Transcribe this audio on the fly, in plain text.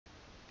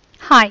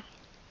Hi,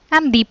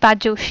 I'm Deepa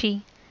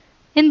Joshi.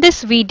 In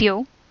this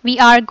video, we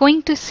are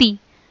going to see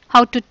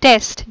how to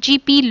test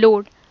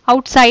GPLOAD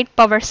outside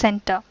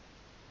PowerCenter.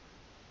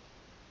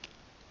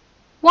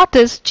 What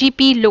is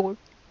GPLOAD?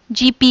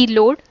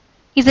 GPLOAD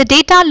is a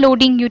data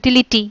loading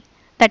utility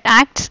that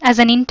acts as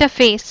an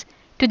interface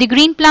to the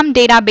GreenPlum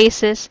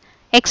database's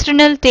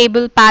external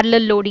table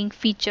parallel loading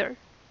feature.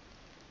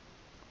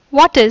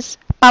 What is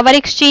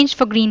PowerExchange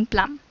for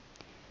GreenPlum?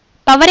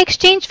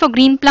 PowerExchange for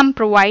GreenPlum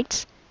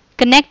provides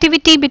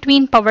connectivity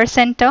between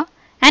PowerCenter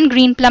and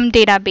GreenPlum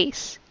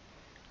database.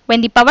 When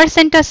the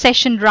PowerCenter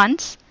session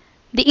runs,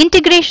 the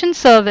integration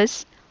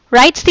service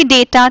writes the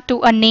data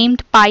to a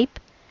named pipe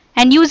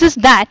and uses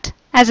that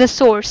as a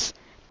source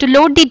to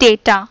load the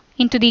data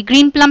into the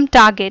GreenPlum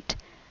target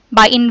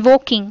by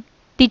invoking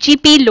the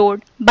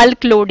GPLOAD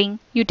bulk loading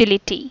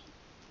utility.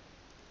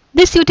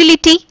 This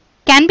utility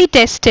can be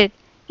tested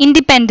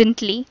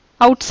independently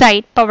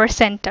outside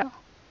PowerCenter.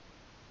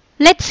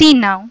 Let's see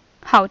now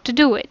how to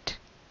do it.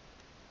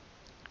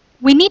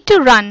 We need to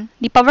run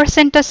the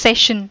PowerCenter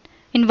session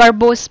in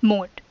verbose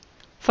mode.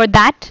 For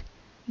that,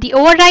 the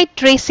override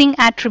tracing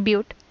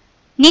attribute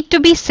need to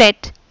be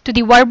set to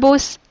the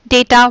verbose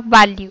data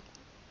value.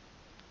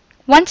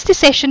 Once the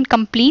session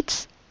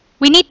completes,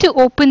 we need to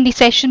open the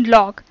session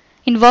log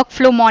in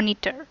Workflow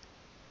Monitor.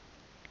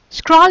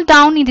 Scroll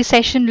down in the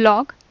session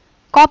log,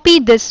 copy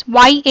this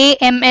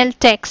YAML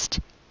text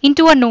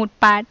into a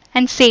notepad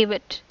and save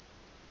it.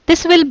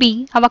 This will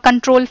be our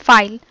control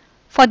file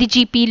for the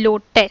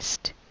GPLOAD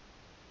test.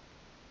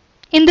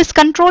 In this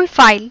control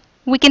file,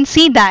 we can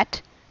see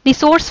that the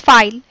source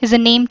file is a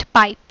named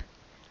pipe.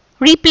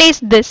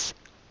 Replace this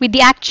with the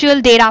actual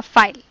data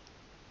file.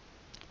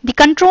 The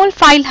control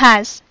file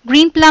has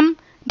GreenPlum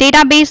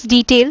database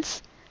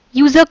details,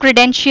 user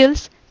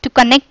credentials to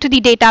connect to the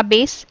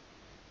database,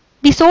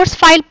 the source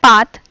file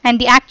path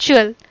and the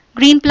actual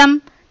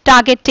GreenPlum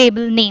target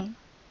table name.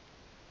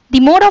 The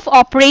mode of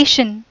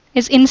operation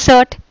is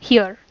insert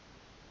here.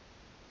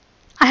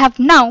 I have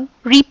now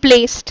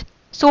replaced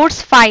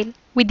source file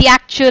with the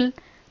actual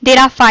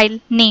data file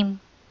name.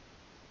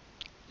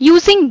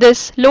 Using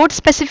this load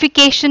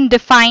specification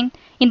defined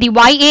in the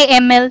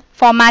YAML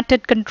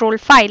formatted control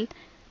file,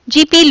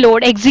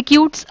 GPLOAD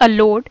executes a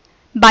load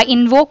by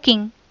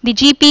invoking the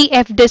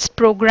GPFDist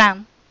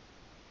program.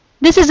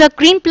 This is a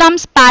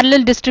GreenPlum's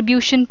parallel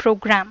distribution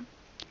program.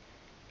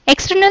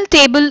 External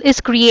table is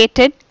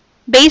created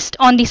based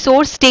on the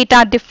source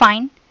data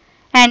defined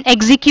and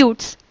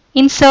executes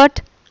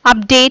insert,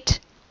 update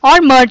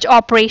or merge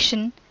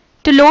operation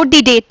to load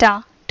the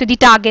data to the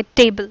target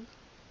table.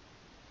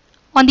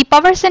 On the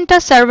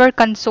PowerCenter server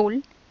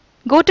console,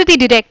 go to the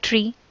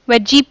directory where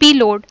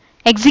GPLOAD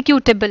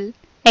executable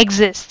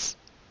exists.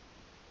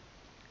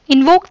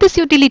 Invoke this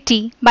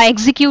utility by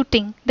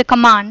executing the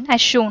command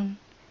as shown: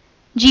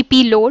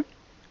 GPLOAD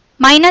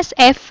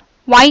 -f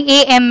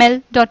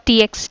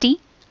yaml.txt,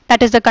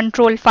 that is the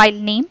control file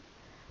name,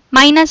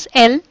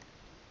 -l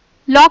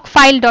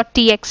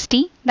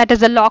logfile.txt, that is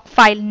the log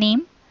file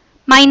name,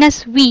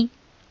 -v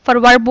for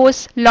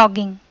verbose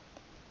logging.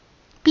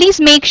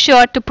 Please make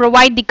sure to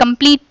provide the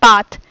complete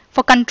path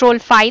for control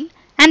file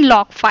and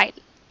log file.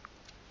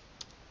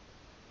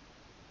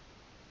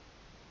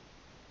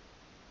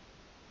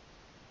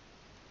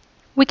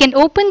 We can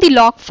open the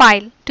log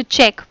file to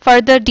check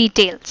further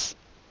details.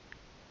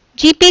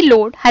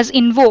 GPLOAD has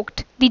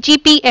invoked the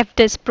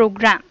GPFDist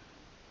program.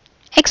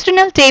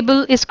 External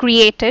table is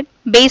created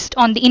based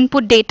on the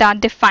input data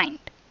defined.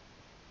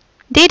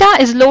 Data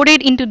is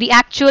loaded into the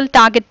actual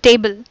target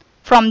table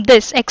from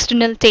this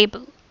external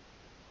table.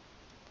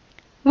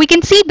 We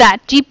can see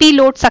that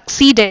GPLOAD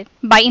succeeded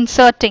by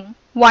inserting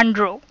one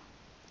row.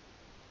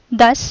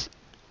 Thus,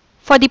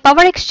 for the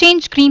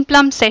PowerExchange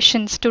GreenPlum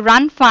sessions to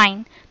run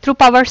fine through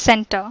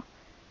PowerCenter,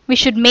 we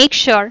should make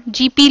sure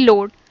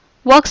GPLOAD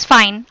works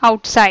fine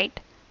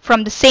outside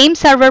from the same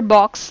server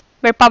box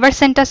where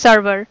PowerCenter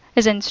server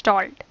is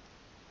installed.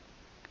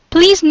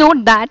 Please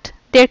note that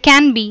there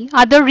can be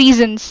other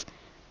reasons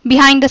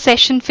behind the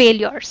session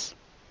failures,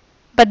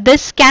 but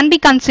this can be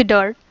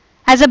considered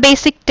as a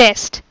basic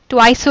test to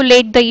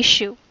isolate the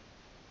issue.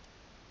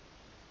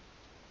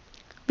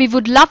 We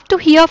would love to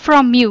hear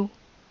from you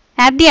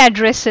at the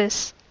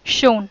addresses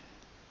shown.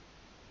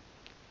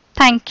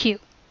 Thank you.